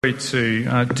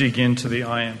To dig into the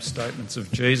I am statements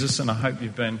of Jesus, and I hope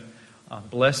you've been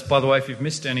blessed. By the way, if you've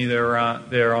missed any,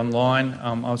 they're online.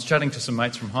 I was chatting to some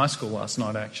mates from high school last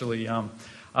night, actually,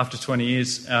 after 20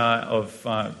 years of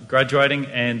graduating,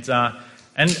 and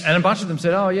a bunch of them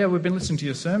said, "Oh yeah, we've been listening to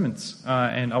your sermons,"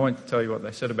 and I won't tell you what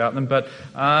they said about them, but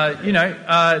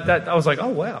that I was like, "Oh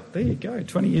wow, there you go."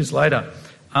 20 years later,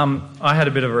 I had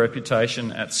a bit of a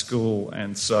reputation at school,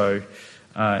 and so.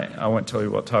 I won't tell you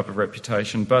what type of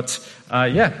reputation, but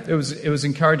it was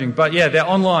encouraging. But yeah, they're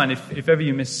online if ever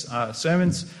you miss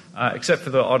sermons, except for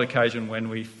the odd occasion when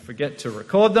we forget to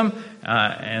record them,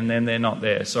 and then they're not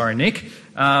there. Sorry, Nick.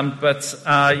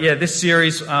 This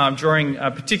series, I'm drawing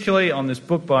particularly on this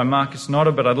book by Marcus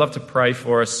Notter, but I'd love to pray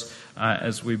for us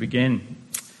as we begin.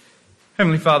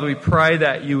 Heavenly Father, we pray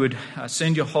that you would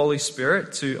send your Holy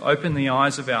Spirit to open the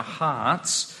eyes of our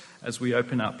hearts as we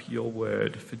open up your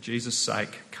word. For Jesus'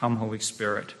 sake, come Holy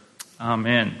Spirit.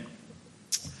 Amen.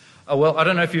 Well, I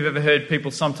don't know if you've ever heard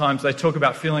people sometimes, they talk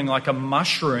about feeling like a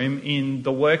mushroom in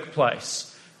the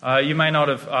workplace. You may not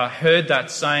have heard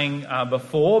that saying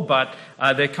before, but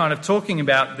they're kind of talking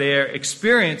about their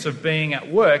experience of being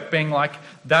at work being like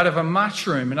that of a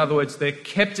mushroom. In other words, they're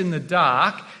kept in the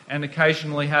dark and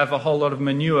occasionally have a whole lot of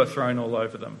manure thrown all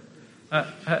over them.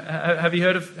 Have you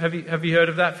heard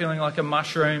of that, feeling like a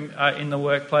mushroom in the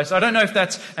workplace? I don't know if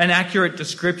that's an accurate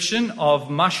description of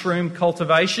mushroom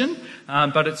cultivation,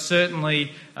 but it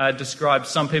certainly describes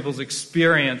some people's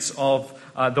experience of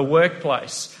the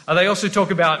workplace. They also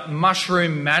talk about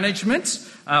mushroom management,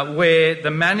 where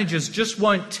the managers just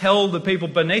won't tell the people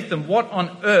beneath them what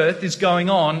on earth is going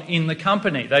on in the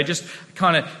company. They just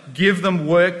kind of give them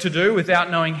work to do without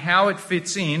knowing how it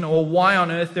fits in or why on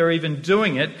earth they're even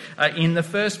doing it in the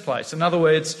first place. In other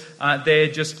words, they're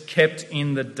just kept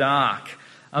in the dark.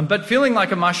 But feeling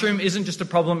like a mushroom isn't just a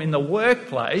problem in the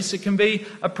workplace, it can be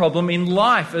a problem in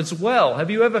life as well. Have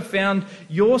you ever found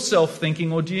yourself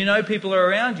thinking, or do you know people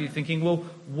around you thinking, well,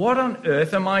 what on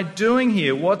earth am I doing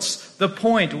here? What's the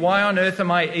point? Why on earth am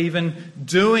I even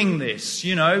doing this?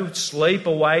 You know, sleep,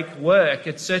 awake, work,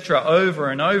 etc., over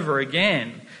and over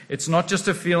again. It's not just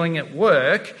a feeling at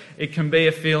work, it can be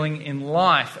a feeling in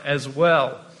life as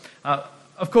well.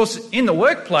 Of course, in the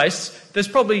workplace, there's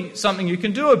probably something you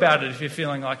can do about it if you're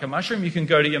feeling like a mushroom. You can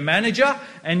go to your manager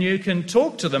and you can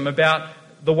talk to them about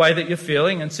the way that you're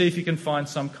feeling and see if you can find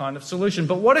some kind of solution.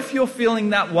 But what if you're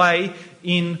feeling that way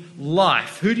in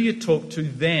life? Who do you talk to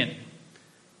then?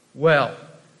 Well,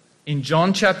 in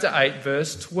John chapter 8,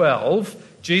 verse 12,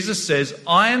 Jesus says,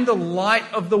 "I am the light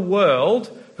of the world.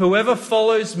 Whoever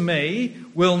follows me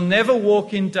will never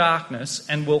walk in darkness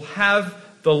and will have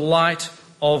the light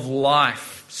of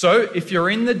life." So if you're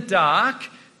in the dark,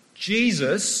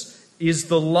 Jesus is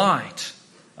the light.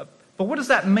 But what does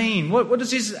that mean? What does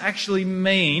Jesus actually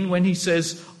mean when he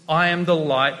says, "I am the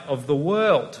light of the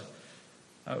world"?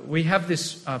 We have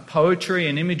this poetry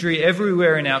and imagery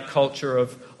everywhere in our culture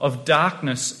of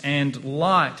darkness and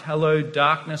light. "Hello,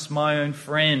 darkness, my own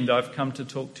friend. I've come to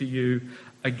talk to you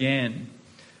again."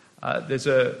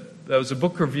 There was a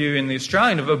book review in The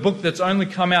Australian of a book that's only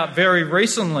come out very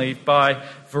recently by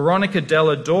Veronica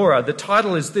Della Dora. The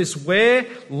title is this: "Where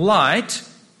Light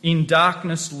in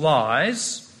Darkness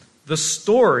Lies, the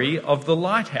Story of the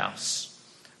Lighthouse."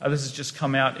 This has just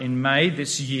come out in May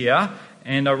this year,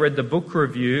 and I read the book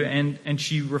review, and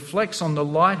she reflects on the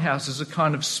lighthouse as a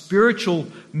kind of spiritual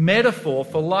metaphor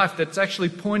for life that's actually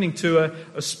pointing to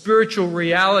a spiritual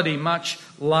reality much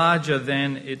larger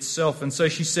than itself. And so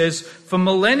she says, "For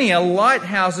millennia,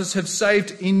 lighthouses have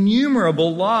saved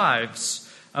innumerable lives.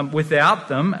 Without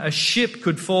them, a ship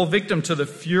could fall victim to the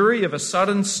fury of a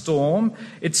sudden storm,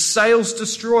 its sails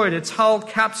destroyed, its hull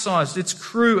capsized, its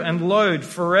crew and load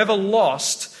forever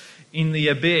lost in the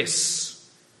abyss."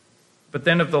 But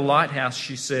then of the lighthouse,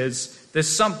 she says, "There's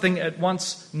something at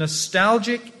once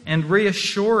nostalgic and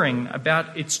reassuring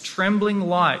about its trembling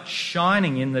light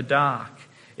shining in the dark.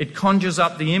 It conjures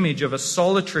up the image of a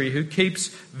solitary who keeps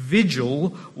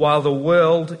vigil while the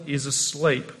world is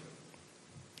asleep."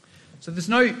 So there's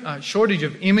no shortage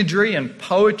of imagery and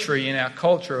poetry in our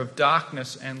culture of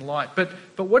darkness and light. But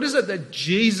what is it that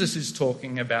Jesus is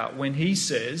talking about when he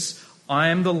says, "I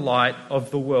am the light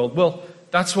of the world"? Well,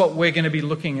 that's what we're going to be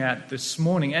looking at this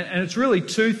morning. And it's really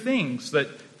two things that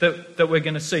we're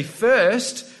going to see.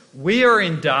 First, we are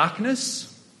in darkness.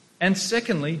 And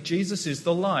secondly, Jesus is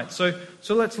the light. So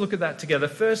let's look at that together.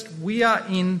 First, we are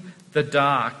in the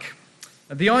dark.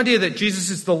 The idea that Jesus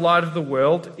is the light of the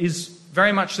world is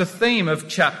very much the theme of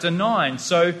chapter 9.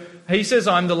 So he says,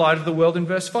 "I'm the light of the world" in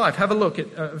verse 5. Have a look at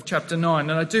chapter 9.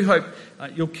 And I do hope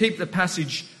you'll keep the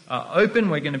passage open.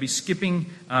 We're going to be skipping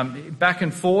back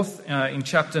and forth in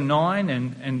chapter 9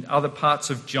 and other parts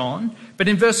of John. But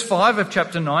in verse 5 of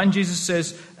chapter 9, Jesus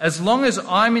says, "As long as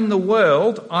I'm in the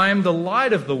world, I am the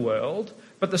light of the world."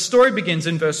 But the story begins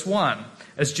in verse 1.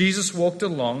 As Jesus walked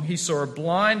along, he saw a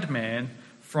blind man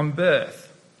from birth.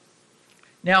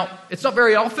 Now, it's not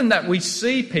very often that we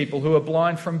see people who are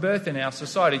blind from birth in our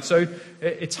society, so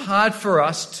it's hard for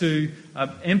us to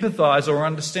empathise or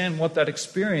understand what that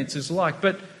experience is like.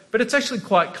 But it's actually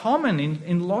quite common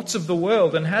in lots of the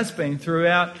world and has been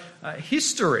throughout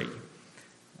history.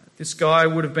 This guy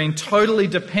would have been totally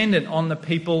dependent on the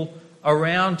people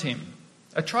around him.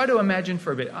 Try to imagine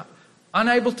for a bit.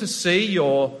 Unable to see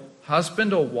your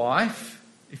husband or wife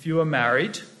if you were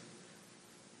married.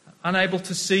 Unable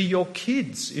to see your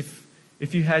kids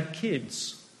if you had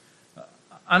kids.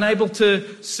 Unable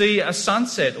to see a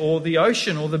sunset or the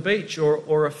ocean or the beach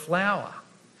or a flower.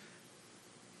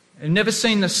 And never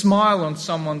seen the smile on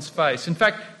someone's face. In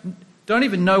fact, don't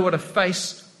even know what a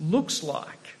face looks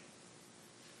like.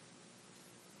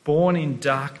 Born in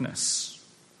darkness.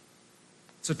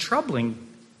 It's a troubling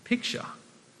picture.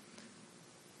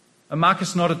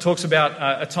 Marcus Notter talks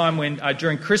about a time when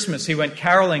during Christmas he went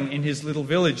caroling in his little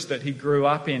village that he grew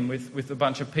up in with a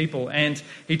bunch of people. And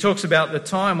he talks about the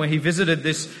time where he visited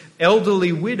this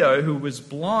elderly widow who was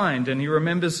blind, and he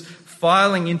remembers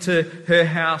filing into her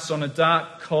house on a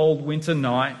dark, cold winter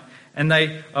night. And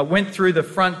they went through the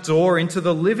front door into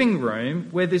the living room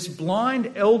where this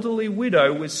blind elderly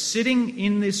widow was sitting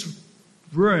in this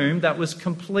room that was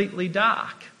completely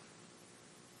dark.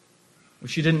 Well,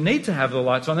 she didn't need to have the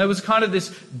lights on. There was kind of this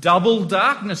double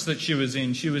darkness that she was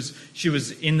in. She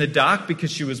was in the dark because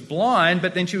she was blind,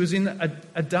 but then she was in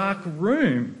a dark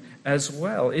room as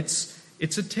well. It's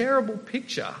a terrible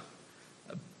picture,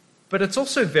 but it's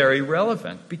also very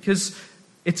relevant because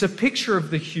it's a picture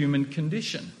of the human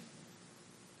condition.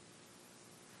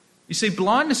 You see,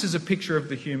 blindness is a picture of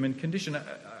the human condition.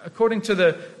 According to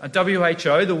the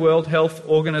WHO, the World Health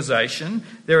Organization,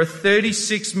 there are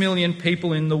 36 million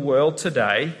people in the world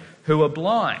today who are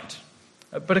blind.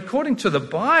 But according to the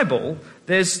Bible,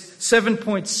 there's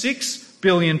 7.6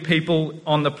 billion people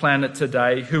on the planet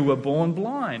today who were born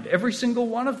blind. Every single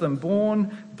one of them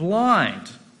born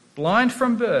blind. Blind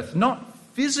from birth. Not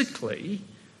physically,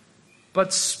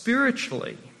 but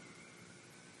spiritually.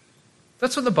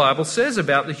 That's what the Bible says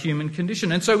about the human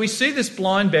condition. And so we see this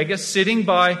blind beggar sitting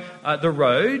by the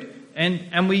road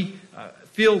and we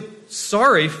feel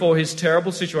sorry for his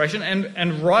terrible situation,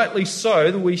 and rightly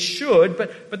so, that we should.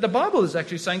 But the Bible is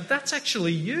actually saying that's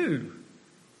actually you.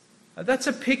 That's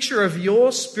a picture of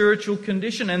your spiritual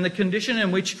condition and the condition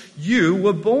in which you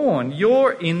were born.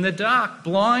 You're in the dark,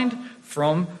 blind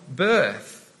from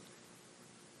birth.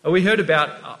 We heard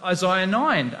about Isaiah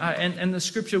 9 and the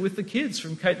scripture with the kids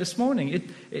from Kate this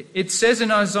morning. It says in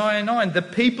Isaiah 9, the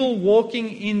people walking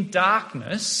in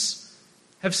darkness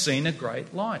have seen a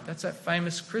great light. That's that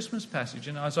famous Christmas passage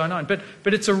in Isaiah 9.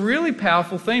 But it's a really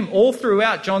powerful theme all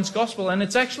throughout John's Gospel, and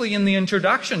it's actually in the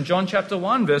introduction, John chapter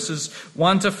 1, verses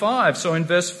 1 to 5. So in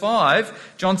verse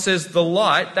 5, John says, the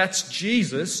light, that's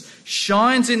Jesus,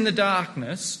 shines in the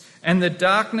darkness, and the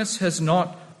darkness has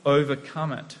not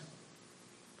overcome it.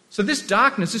 So this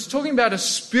darkness is talking about a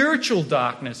spiritual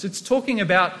darkness. It's talking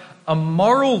about a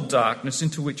moral darkness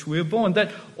into which we are born.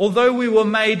 That although we were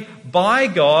made by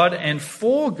God and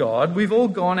for God, we've all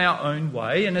gone our own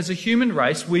way. And as a human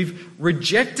race, we've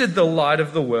rejected the light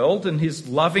of the world and his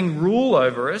loving rule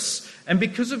over us. And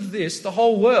because of this, the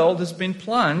whole world has been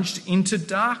plunged into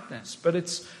darkness. But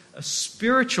it's a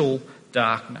spiritual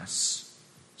darkness.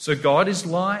 So God is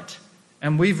light,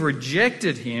 and we've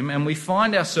rejected him, and we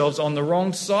find ourselves on the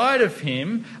wrong side of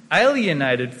him,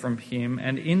 alienated from him,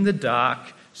 and in the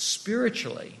dark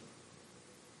spiritually.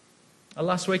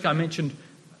 Last week I mentioned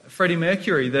Freddie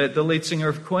Mercury, the lead singer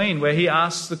of Queen, where he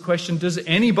asks the question, does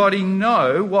anybody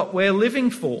know what we're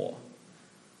living for?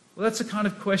 Well, that's the kind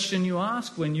of question you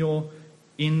ask when you're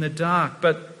in the dark.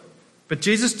 But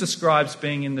Jesus describes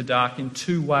being in the dark in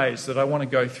two ways that I want to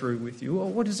go through with you. Well,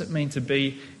 what does it mean to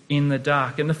be in the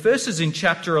dark? And the first is in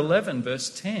chapter 11, verse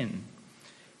 10.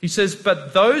 He says,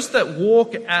 but those that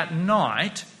walk at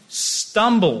night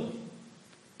stumble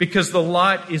because the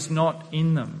light is not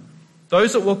in them.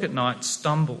 Those that walk at night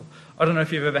stumble. I don't know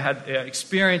if you've ever had the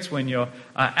experience when you're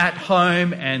at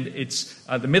home and it's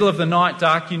the middle of the night,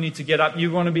 dark, you need to get up.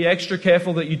 You want to be extra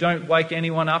careful that you don't wake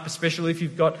anyone up, especially if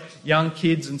you've got young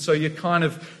kids. And so you're kind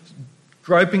of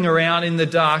groping around in the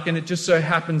dark, and it just so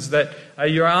happens that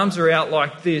your arms are out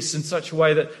like this in such a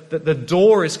way that the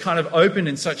door is kind of open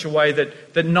in such a way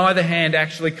that neither hand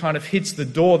actually kind of hits the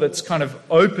door that's kind of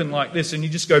open like this, and you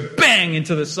just go bang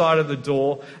into the side of the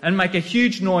door and make a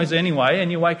huge noise anyway,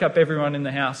 and you wake up everyone in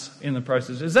the house in the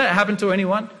process. Has that happened to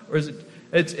anyone? Or is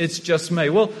it's just me?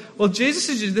 Well, Jesus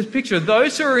is in this picture.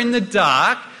 Those who are in the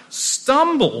dark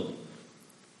stumble.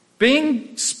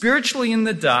 Being spiritually in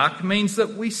the dark means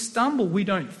that we stumble. We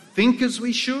don't think as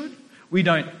we should. We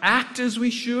don't act as we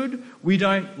should. We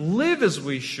don't live as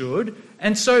we should.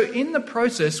 And so in the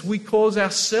process, we cause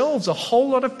ourselves a whole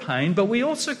lot of pain, but we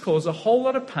also cause a whole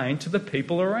lot of pain to the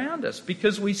people around us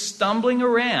because we're stumbling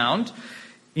around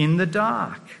in the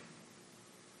dark.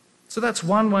 So that's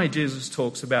one way Jesus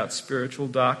talks about spiritual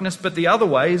darkness. But the other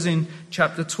way is in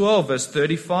chapter 12, verse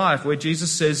 35, where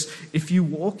Jesus says, if you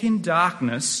walk in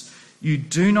darkness, you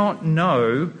do not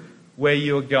know where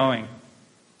you're going.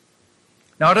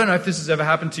 Now, I don't know if this has ever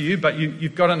happened to you, but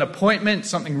you've got an appointment,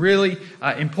 something really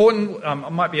important.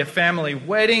 It might be a family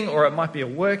wedding, or it might be a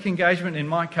work engagement. In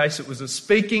my case, it was a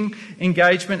speaking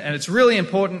engagement, and it's really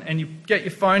important, and you get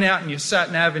your phone out and your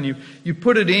sat-nav and you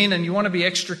put it in, and you want to be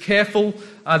extra careful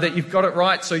that you've got it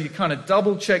right, so you kind of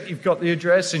double-check you've got the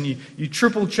address, and you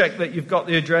triple-check that you've got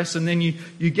the address, and then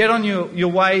you get on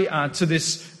your way to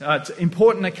this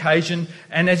important occasion,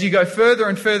 and as you go further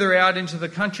and further out into the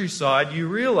countryside, you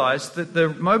realise that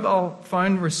the mobile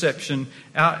phone reception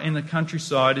out in the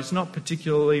countryside is not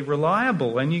particularly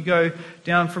reliable, and you go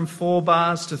down from 4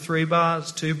 bars to 3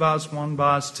 bars, 2 bars, 1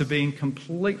 bars, to being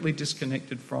completely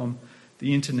disconnected from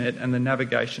the internet and the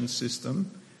navigation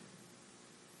system.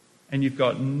 And you've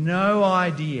got no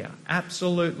idea,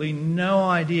 absolutely no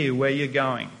idea where you're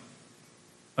going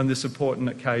on this important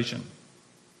occasion.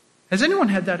 Has anyone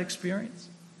had that experience?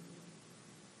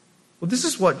 Well, this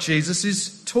is what Jesus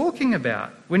is talking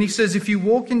about when he says, if you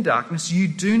walk in darkness, you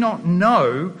do not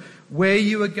know where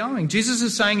you are going. Jesus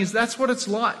is saying that's what it's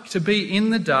like to be in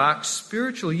the dark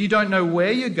spiritually. You don't know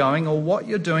where you're going or what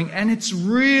you're doing, and it's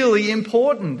really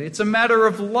important. It's a matter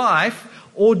of life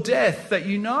or death that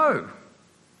you know.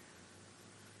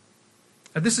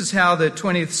 This is how the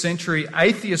 20th century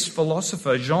atheist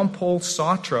philosopher Jean-Paul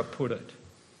Sartre put it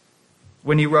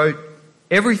when he wrote,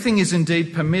 everything is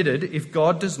indeed permitted if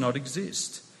God does not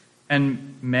exist,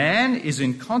 and man is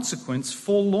in consequence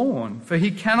forlorn, for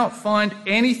he cannot find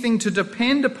anything to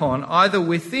depend upon either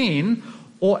within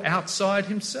or outside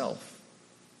himself.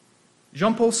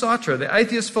 Jean-Paul Sartre, the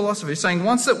atheist philosopher, is saying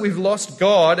once that we've lost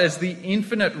God as the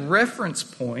infinite reference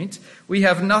point, we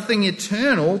have nothing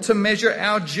eternal to measure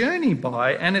our journey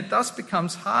by, and it thus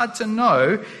becomes hard to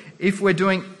know if we're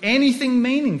doing anything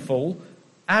meaningful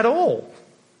at all.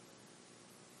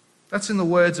 That's in the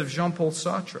words of Jean-Paul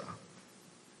Sartre.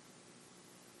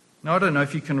 Now, I don't know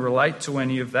if you can relate to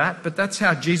any of that, but that's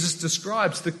how Jesus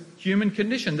describes the human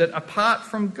condition, that apart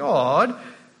from God,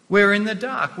 we're in the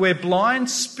dark. We're blind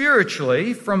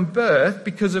spiritually from birth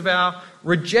because of our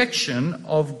rejection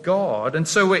of God. And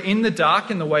so we're in the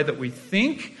dark in the way that we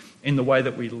think, in the way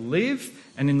that we live,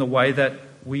 and in the way that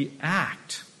we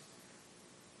act.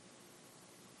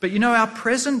 But our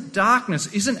present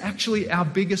darkness isn't actually our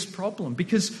biggest problem,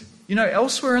 because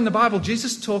elsewhere in the Bible,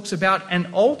 Jesus talks about an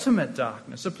ultimate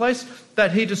darkness, a place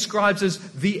that he describes as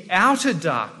the outer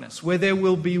darkness, where there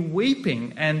will be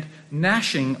weeping and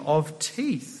gnashing of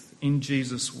teeth, in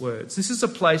Jesus' words. This is a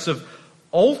place of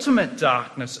ultimate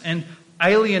darkness and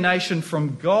alienation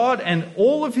from God and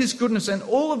all of his goodness and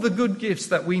all of the good gifts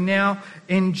that we now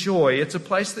enjoy. It's a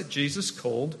place that Jesus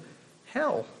called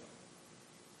hell.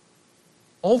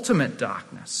 Ultimate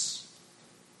darkness.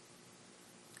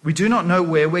 We do not know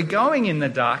where we're going in the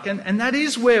dark, and that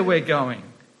is where we're going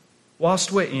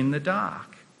whilst we're in the dark.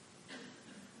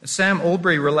 Sam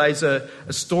Albury relays a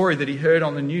story that he heard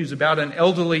on the news about an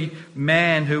elderly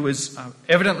man who was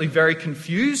evidently very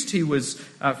confused. He was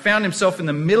found himself in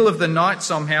the middle of the night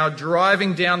somehow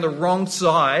driving down the wrong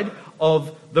side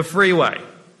of the freeway.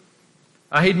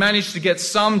 He'd managed to get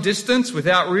some distance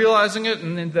without realising it,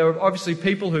 and then there were obviously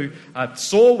people who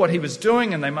saw what he was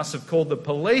doing, and they must have called the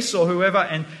police or whoever,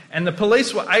 and the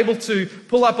police were able to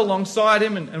pull up alongside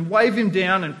him and wave him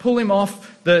down and pull him off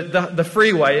the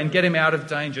freeway and get him out of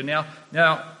danger.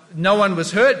 Now, no one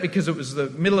was hurt because it was the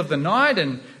middle of the night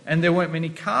and there weren't many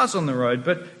cars on the road,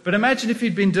 but imagine if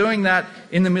he'd been doing that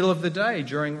in the middle of the day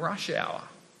during rush hour.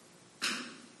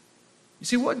 You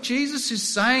see, what Jesus is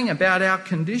saying about our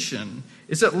condition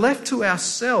is that left to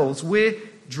ourselves, we're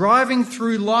driving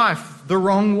through life the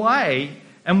wrong way,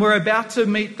 and we're about to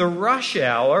meet the rush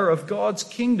hour of God's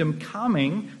kingdom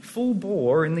coming full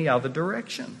bore in the other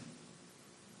direction.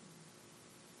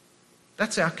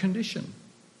 That's our condition,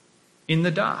 in the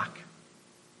dark.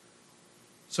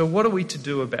 So what are we to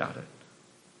do about it?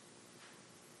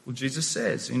 Well, Jesus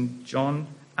says in John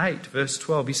 8, verse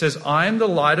 12, he says, I am the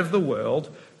light of the world.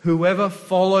 Whoever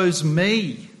follows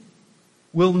me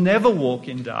will never walk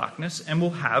in darkness and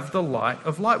will have the light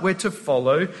of light. We're to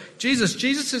follow Jesus.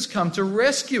 Jesus has come to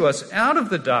rescue us out of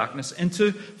the darkness and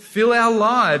to fill our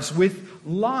lives with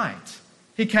light.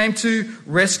 He came to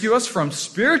rescue us from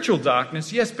spiritual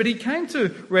darkness, yes, but he came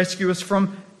to rescue us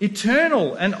from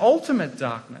eternal and ultimate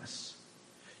darkness.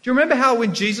 Do you remember how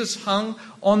when Jesus hung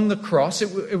on the cross,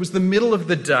 it was the middle of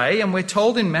the day, and we're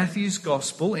told in Matthew's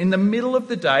Gospel, in the middle of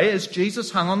the day, as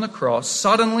Jesus hung on the cross,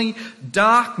 suddenly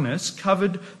darkness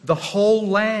covered the whole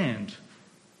land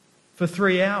for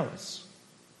 3 hours.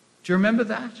 Do you remember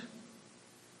that?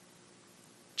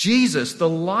 Jesus, the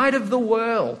light of the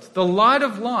world, the light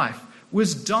of life,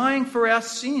 was dying for our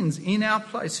sins in our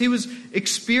place. He was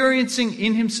experiencing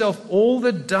in himself all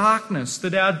the darkness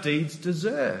that our deeds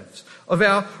deserved, of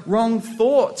our wrong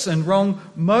thoughts and wrong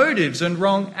motives and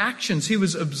wrong actions. He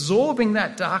was absorbing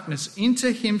that darkness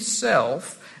into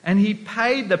himself, and he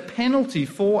paid the penalty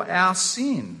for our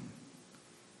sin.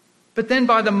 But then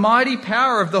by the mighty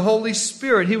power of the Holy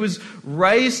Spirit, he was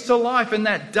raised to life, and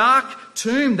that dark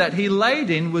tomb that he laid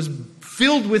in was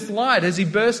filled with light as he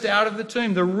burst out of the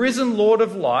tomb, the risen Lord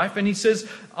of life. And he says,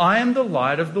 I am the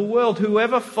light of the world.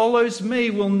 Whoever follows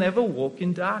me will never walk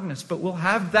in darkness, but will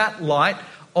have that light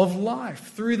of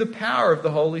life through the power of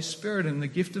the Holy Spirit and the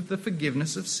gift of the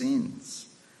forgiveness of sins.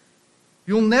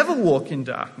 You'll never walk in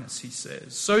darkness, he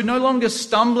says. So no longer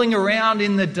stumbling around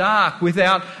in the dark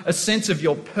without a sense of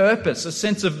your purpose, a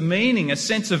sense of meaning, a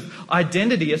sense of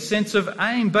identity, a sense of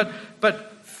aim, but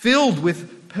filled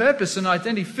with purpose and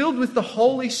identity, filled with the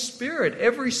Holy Spirit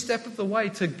every step of the way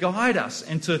to guide us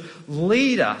and to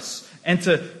lead us and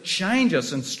to change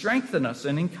us and strengthen us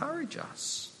and encourage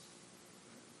us.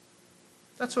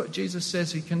 That's what Jesus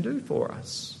says he can do for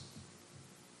us.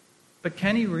 But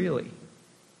can he really?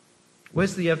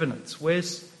 Where's the evidence?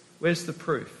 Where's the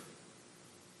proof?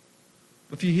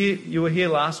 If you were here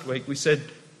last week, we said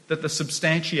that the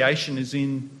substantiation is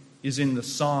in the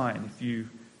sign, if you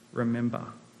remember.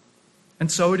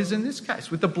 And so it is in this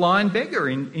case with the blind beggar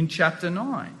in chapter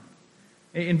 9.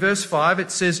 In verse 5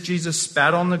 it says Jesus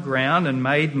spat on the ground and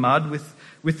made mud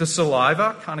with the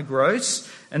saliva, kind of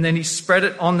gross, and then he spread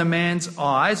it on the man's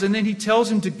eyes, and then he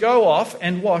tells him to go off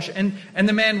and wash. And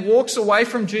the man walks away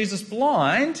from Jesus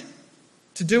blind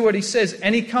to do what he says,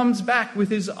 and he comes back with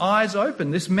his eyes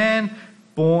open. This man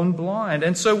born blind.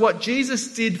 And so what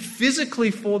Jesus did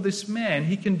physically for this man,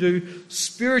 he can do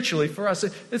spiritually for us.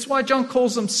 That's why John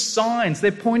calls them signs.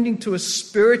 They're pointing to a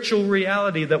spiritual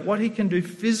reality, that what he can do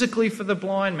physically for the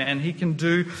blind man, he can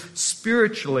do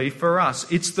spiritually for us.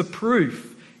 It's the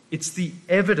proof. It's the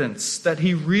evidence that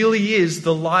he really is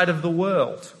the light of the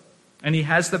world, and he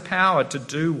has the power to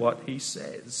do what he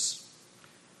says.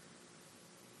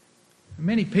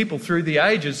 Many people through the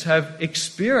ages have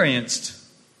experienced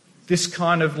this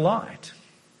kind of light.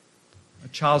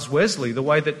 Charles Wesley, the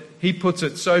way that he puts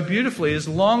it so beautifully is,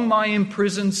 long my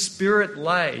imprisoned spirit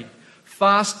lay,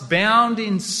 fast bound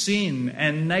in sin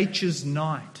and nature's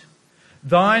night.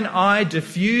 Thine eye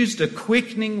diffused a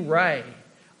quickening ray.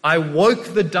 I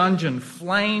woke the dungeon,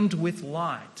 flamed with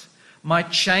light. My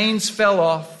chains fell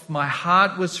off, my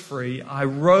heart was free. I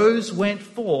rose, went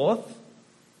forth,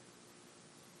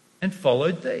 and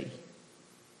followed thee.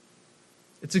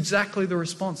 It's exactly the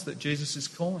response that Jesus is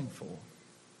calling for.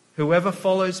 Whoever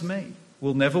follows me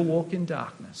will never walk in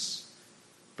darkness,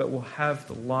 but will have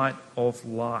the light of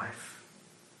life.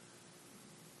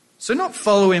 So not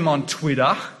follow him on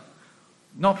Twitter,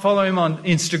 not follow him on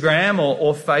Instagram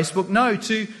or Facebook. No,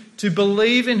 to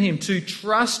believe in him, to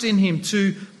trust in him,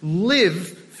 to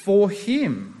live for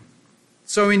him.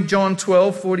 So in John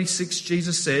 12:46,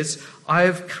 Jesus says, I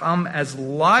have come as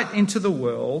light into the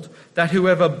world, that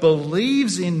whoever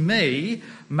believes in me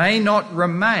may not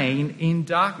remain in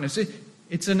darkness.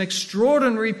 It's an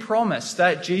extraordinary promise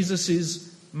that Jesus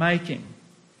is making.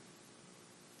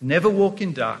 Never walk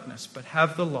in darkness, but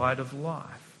have the light of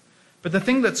life. But the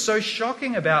thing that's so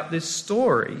shocking about this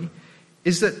story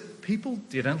is that people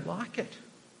didn't like it.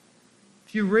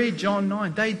 If you read John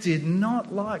 9, they did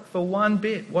not like for one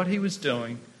bit what he was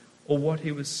doing or what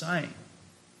he was saying.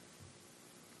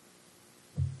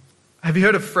 Have you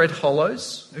heard of Fred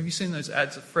Hollows? Have you seen those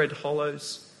ads at Fred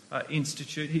Hollows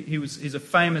Institute? He's a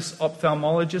famous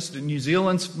ophthalmologist, New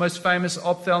Zealand's most famous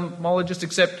ophthalmologist,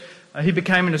 except he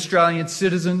became an Australian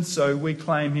citizen, so we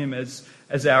claim him as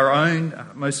our own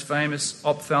most famous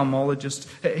ophthalmologist.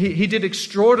 He did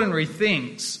extraordinary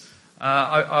things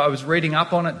I was reading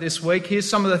up on it this week. Here's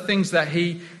some of the things that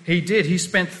he did. He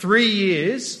spent 3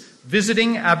 years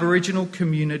visiting Aboriginal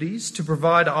communities to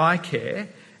provide eye care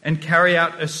and carry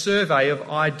out a survey of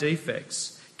eye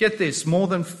defects. Get this, more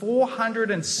than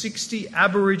 460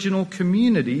 Aboriginal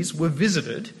communities were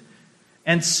visited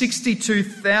and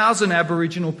 62,000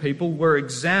 Aboriginal people were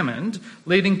examined,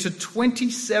 leading to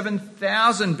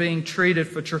 27,000 being treated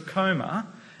for trachoma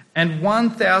and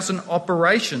 1,000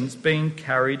 operations being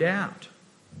carried out.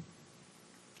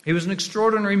 He was an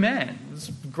extraordinary man. It was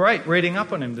great reading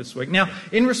up on him this week. Now,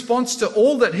 in response to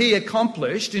all that he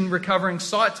accomplished in recovering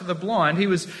sight to the blind, he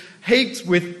was heaped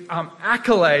with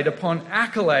accolade upon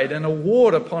accolade and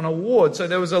award upon award. So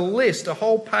there was a list, a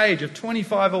whole page of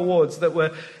 25 awards that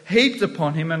were heaped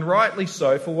upon him, and rightly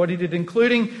so, for what he did,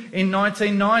 including in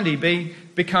 1990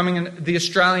 becoming the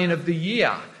Australian of the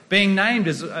Year, being named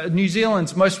as New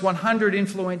Zealand's most 100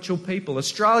 influential people,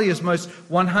 Australia's most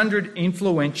 100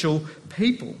 influential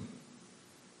people.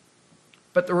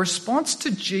 But the response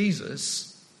to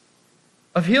Jesus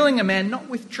of healing a man not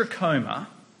with trachoma,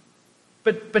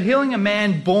 but healing a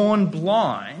man born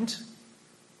blind,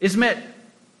 is met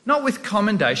not with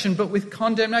commendation, but with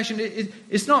condemnation.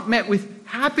 It's not met with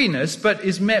happiness, but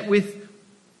is met with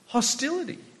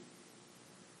hostility.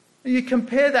 You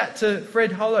compare that to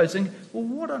Fred Hollows and, well,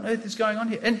 what on earth is going on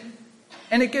here?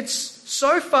 And it gets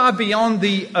so far beyond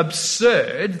the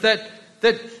absurd that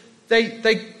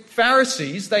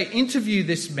Pharisees, they interview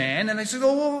this man and they say,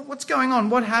 oh, well, what's going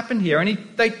on? What happened here? And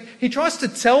he tries to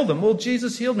tell them, well,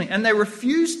 Jesus healed me. And they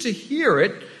refuse to hear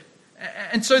it.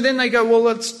 And so then they go, well,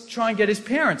 let's try and get his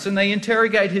parents. And they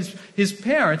interrogate his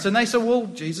parents. And they say, well,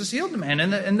 Jesus healed the man.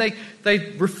 And they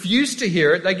refuse to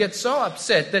hear it. They get so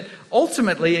upset that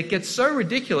ultimately it gets so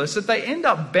ridiculous that they end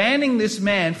up banning this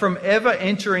man from ever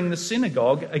entering the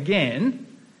synagogue again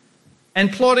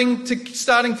and starting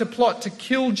to plot to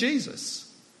kill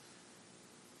Jesus.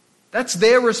 That's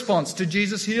their response to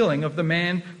Jesus' healing of the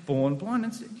man born blind.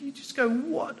 And you just go,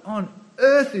 what on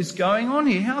earth is going on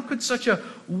here? How could such a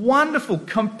wonderful,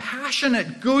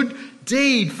 compassionate, good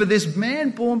deed for this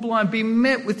man born blind be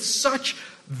met with such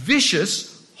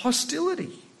vicious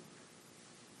hostility?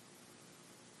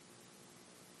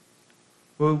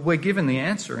 Well, we're given the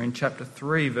answer in chapter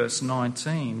 3, verse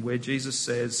 19, where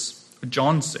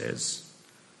John says,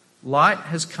 light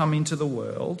has come into the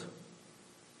world,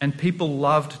 and people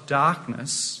loved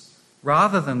darkness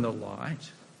rather than the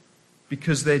light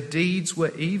because their deeds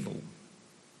were evil.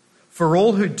 For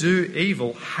all who do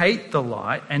evil hate the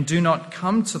light and do not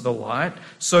come to the light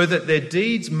so that their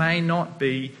deeds may not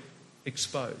be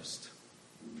exposed.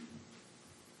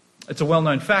 It's a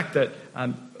well-known fact that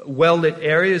well-lit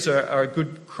areas are a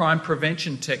good crime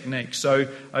prevention technique. So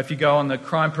if you go on the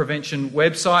crime prevention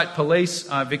website, Police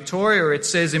Victoria, it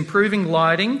says improving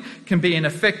lighting can be an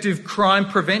effective crime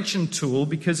prevention tool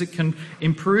because it can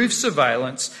improve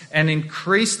surveillance and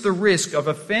increase the risk of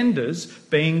offenders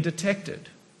being detected.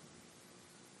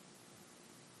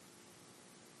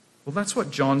 Well, that's what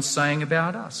John's saying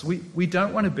about us. We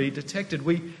don't want to be detected.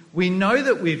 We know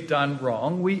that we've done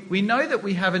wrong. We know that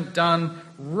we haven't done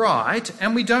right,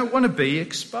 and we don't want to be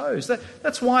exposed.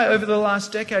 That's why over the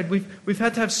last decade we've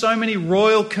had to have so many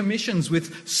royal commissions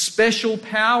with special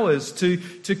powers to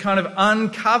kind of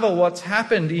uncover what's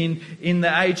happened in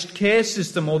the aged care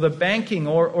system or the banking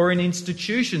or in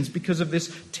institutions because of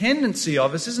this tendency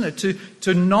of us, isn't it,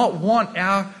 to not want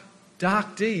our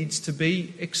dark deeds to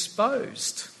be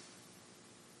exposed.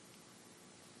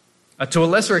 To a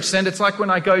lesser extent, it's like when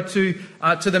I go to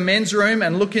the men's room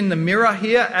and look in the mirror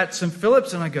here at St.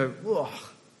 Philip's and I go, whoa,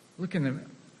 look in the mirror.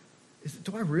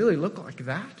 Do I really look like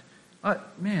that? I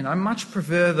much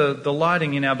prefer the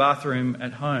lighting in our bathroom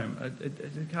at home.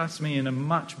 It casts me in a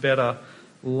much better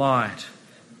light.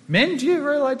 Men, do you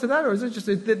relate to that? Or is it just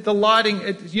the lighting?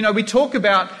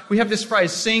 We have this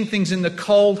phrase, seeing things in the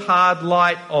cold, hard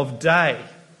light of day,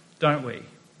 don't we?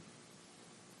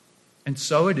 And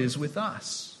so it is with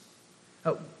us.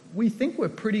 We think we're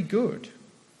pretty good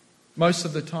most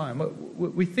of the time.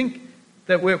 We think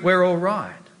that we're all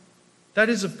right. That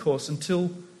is, of course, until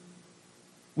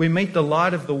we meet the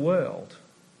light of the world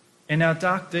and our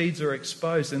dark deeds are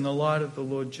exposed in the light of the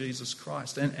Lord Jesus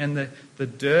Christ. And the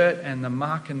dirt and the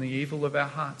muck and the evil of our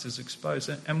hearts is exposed.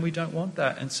 And we don't want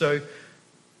that. And so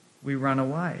we run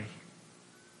away.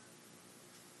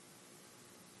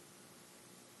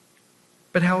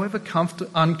 But however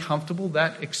uncomfortable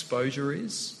that exposure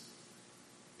is,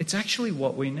 it's actually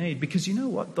what we need. Because you know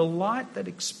what? The light that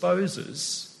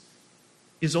exposes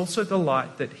is also the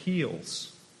light that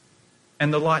heals,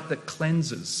 and the light that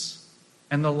cleanses,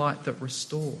 and the light that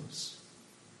restores.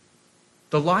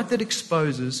 The light that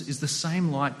exposes is the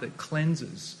same light that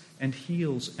cleanses and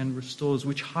heals and restores,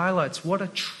 which highlights what a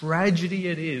tragedy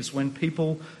it is when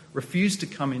people refuse to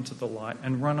come into the light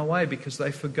and run away because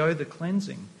they forgo the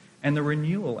cleansing and the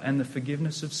renewal and the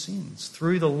forgiveness of sins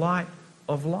through the light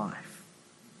of life.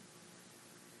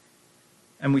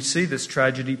 And we see this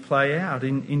tragedy play out.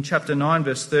 In chapter 9,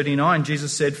 verse 39,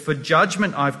 Jesus said, "For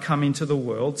judgment I've come into the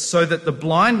world, so that the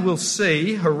blind will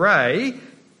see," hooray,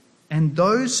 "and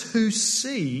those who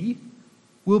see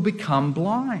will become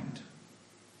blind."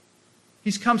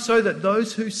 He's come so that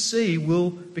those who see will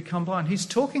become blind. He's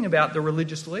talking about the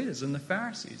religious leaders and the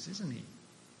Pharisees, isn't he?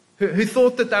 Who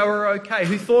thought that they were okay,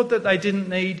 who thought that they didn't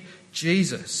need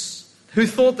Jesus, who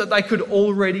thought that they could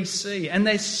already see. And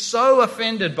they're so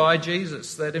offended by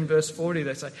Jesus that in verse 40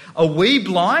 they say, "Are we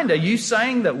blind? Are you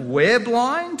saying that we're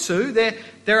blind too?"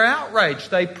 They're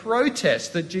outraged. They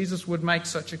protest that Jesus would make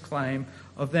such a claim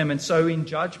of them. And so in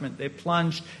judgment, they're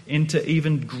plunged into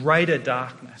even greater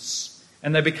darkness.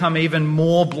 And they become even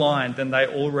more blind than they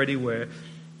already were,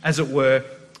 as it were,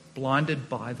 blinded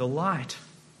by the light.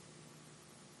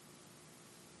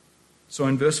 So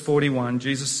in verse 41,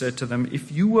 Jesus said to them,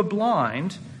 "If you were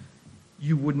blind,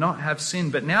 you would not have sin.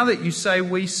 But now that you say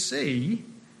we see,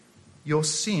 your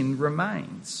sin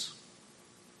remains."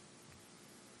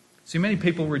 See, many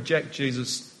people reject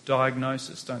Jesus'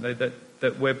 diagnosis, don't they,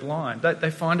 that we're blind.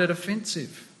 They find it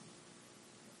offensive.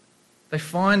 They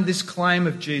find this claim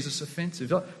of Jesus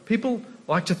offensive. People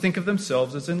like to think of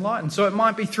themselves as enlightened. So it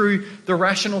might be through the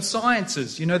rational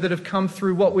sciences, that have come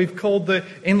through what we've called the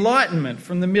Enlightenment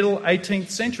from the middle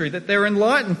 18th century, that they're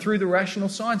enlightened through the rational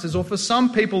sciences. Or for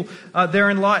some people, they're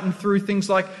enlightened through things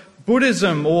like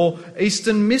Buddhism or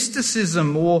Eastern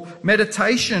mysticism or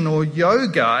meditation or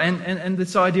yoga and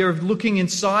this idea of looking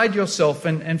inside yourself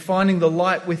and finding the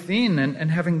light within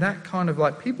and having that kind of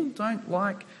light. People don't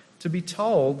like to be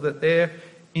told that they're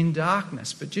in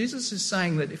darkness. But Jesus is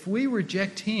saying that if we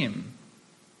reject him,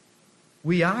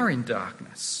 we are in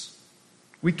darkness.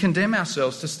 We condemn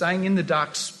ourselves to staying in the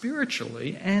dark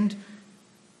spiritually and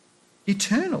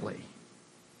eternally.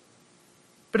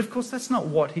 But of course, that's not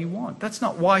what he wants. That's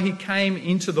not why he came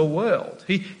into the world.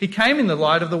 He came in the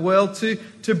light of the world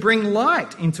to bring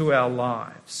light into our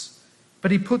lives. But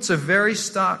he puts a very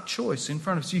stark choice in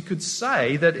front of us. You could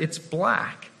say that it's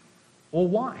black or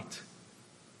white.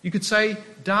 You could say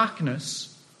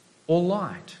darkness or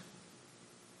light.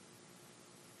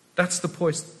 That's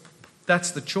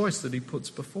the choice that he puts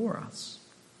before us.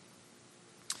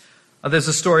 There's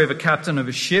a story of a captain of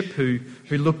a ship who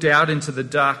looked out into the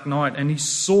dark night and he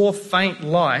saw faint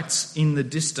lights in the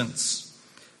distance.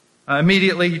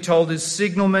 Immediately he told his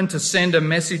signalman to send a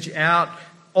message out,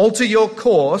 "Alter your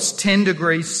course 10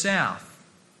 degrees south."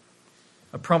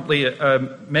 Promptly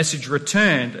a message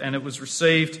returned and it was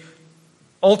received,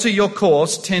 "Alter your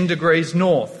course 10 degrees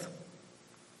north."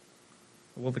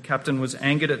 Well, the captain was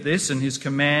angered at this and his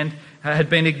command had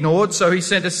been ignored, so he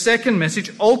sent a second message,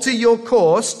 "Alter your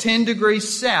course 10 degrees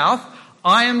south.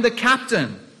 I am the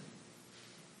captain."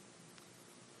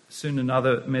 Soon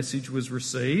another message was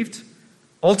received,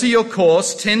 "Alter your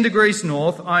course 10 degrees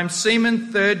north. I'm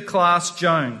Seaman 3rd Class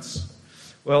Jones."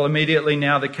 Well, immediately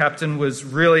now the captain was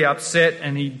really upset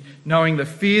and knowing the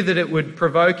fear that it would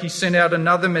provoke, he sent out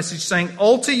another message saying,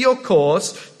 "Alter your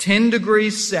course 10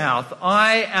 degrees south.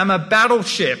 I am a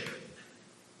battleship."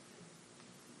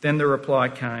 Then the reply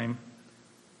came,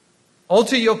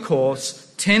 "Alter your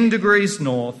course 10 degrees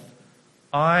north.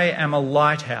 I am a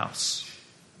lighthouse."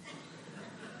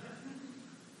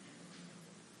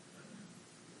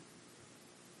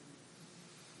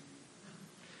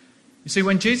 You see,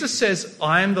 when Jesus says,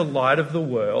 "I am the light of the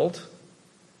world,"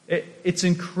 it's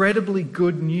incredibly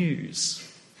good news.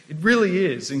 It really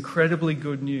is incredibly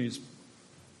good news.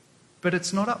 But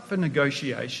it's not up for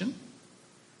negotiation.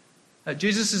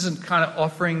 Jesus isn't kind of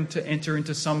offering to enter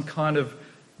into some kind of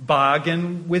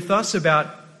bargain with us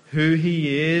about who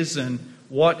he is and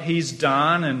what he's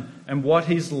done and what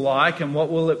he's like and what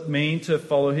will it mean to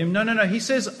follow him. No. He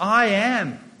says, "I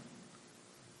am."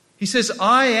 He says,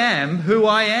 "I am who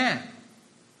I am."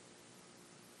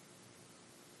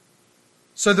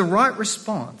 So the right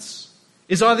response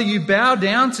is either you bow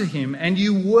down to him and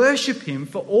you worship him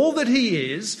for all that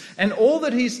he is and all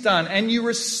that he's done, and you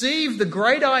receive the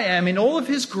great I am in all of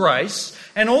his grace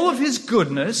and all of his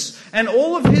goodness and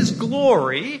all of his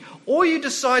glory, or you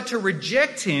decide to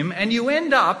reject him and you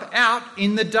end up out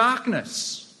in the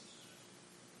darkness.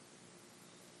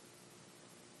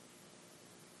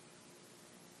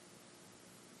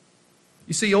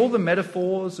 You see, all the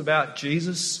metaphors about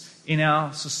Jesus in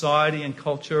our society and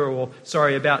culture,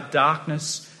 about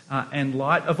darkness and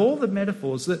light, of all the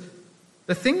metaphors, that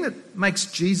The thing that makes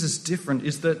Jesus different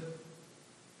is that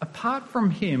apart from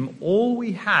him, all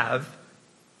we have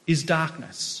is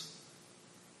darkness.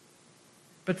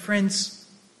 But friends,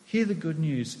 hear the good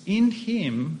news. In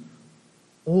him,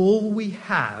 all we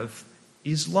have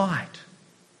is light.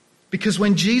 Because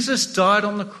when Jesus died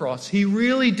on the cross, he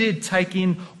really did take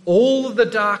in all of the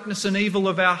darkness and evil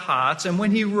of our hearts. And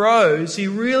when he rose, he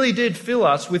really did fill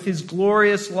us with his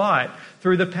glorious light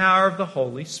through the power of the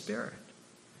Holy Spirit.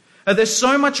 There's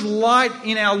so much light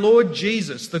in our Lord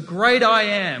Jesus, the great I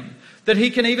am, that he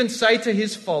can even say to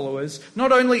his followers,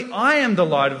 not only I am the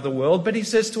light of the world, but he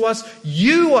says to us,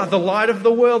 you are the light of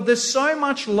the world. There's so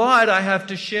much light I have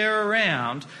to share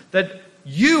around that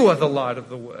you are the light of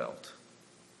the world.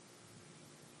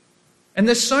 And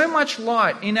there's so much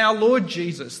light in our Lord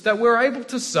Jesus that we're able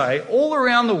to say all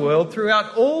around the world,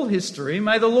 throughout all history,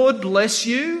 may the Lord bless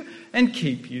you and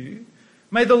keep you.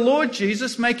 May the Lord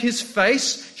Jesus make his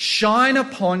face shine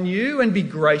upon you and be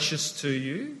gracious to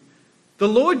you. The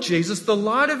Lord Jesus, the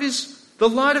light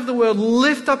of the world,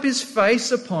 lift up his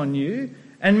face upon you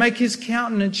and make his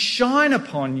countenance shine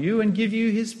upon you and give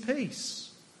you his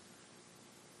peace.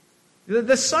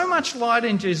 There's so much light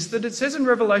in Jesus that it says in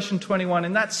Revelation 21,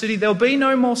 in that city there'll be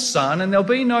no more sun and there'll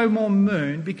be no more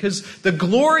moon, because the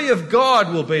glory of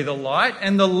God will be the light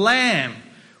and the Lamb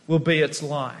will be its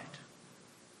light.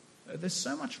 There's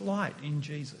so much light in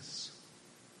Jesus.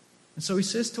 And so he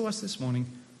says to us this morning,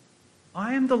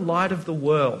 I am the light of the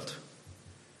world.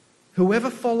 Whoever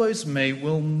follows me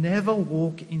will never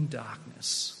walk in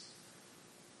darkness,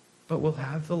 but will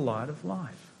have the light of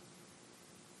life.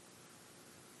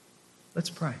 Let's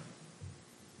pray.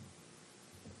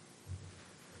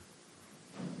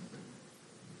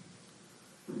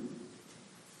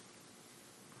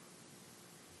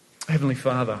 Heavenly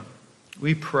Father,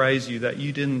 we praise you that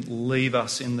you didn't leave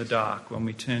us in the dark when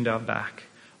we turned our back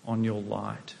on your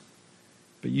light,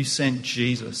 but you sent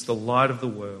Jesus, the light of the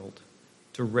world,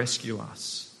 to rescue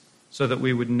us so that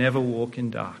we would never walk in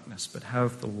darkness but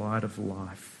have the light of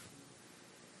life.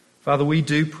 Father, we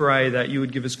do pray that you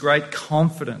would give us great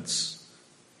confidence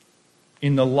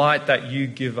in the light that you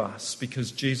give us,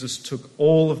 because Jesus took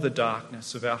all of the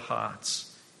darkness of our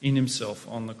hearts in himself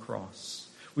on the cross.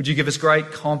 Would you give us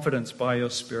great confidence by your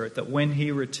Spirit that when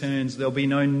he returns, there'll be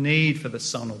no need for the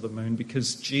sun or the moon,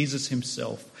 because Jesus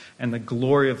himself and the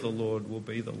glory of the Lord will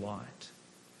be the light.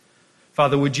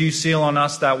 Father, would you seal on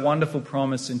us that wonderful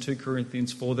promise in 2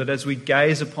 Corinthians 4 that as we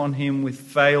gaze upon him with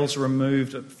veils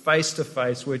removed, face to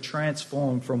face, we're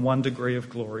transformed from one degree of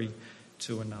glory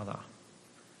to another.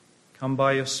 Come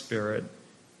by your Spirit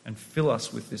and fill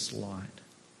us with this light.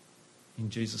 In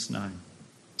Jesus' name,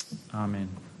 amen.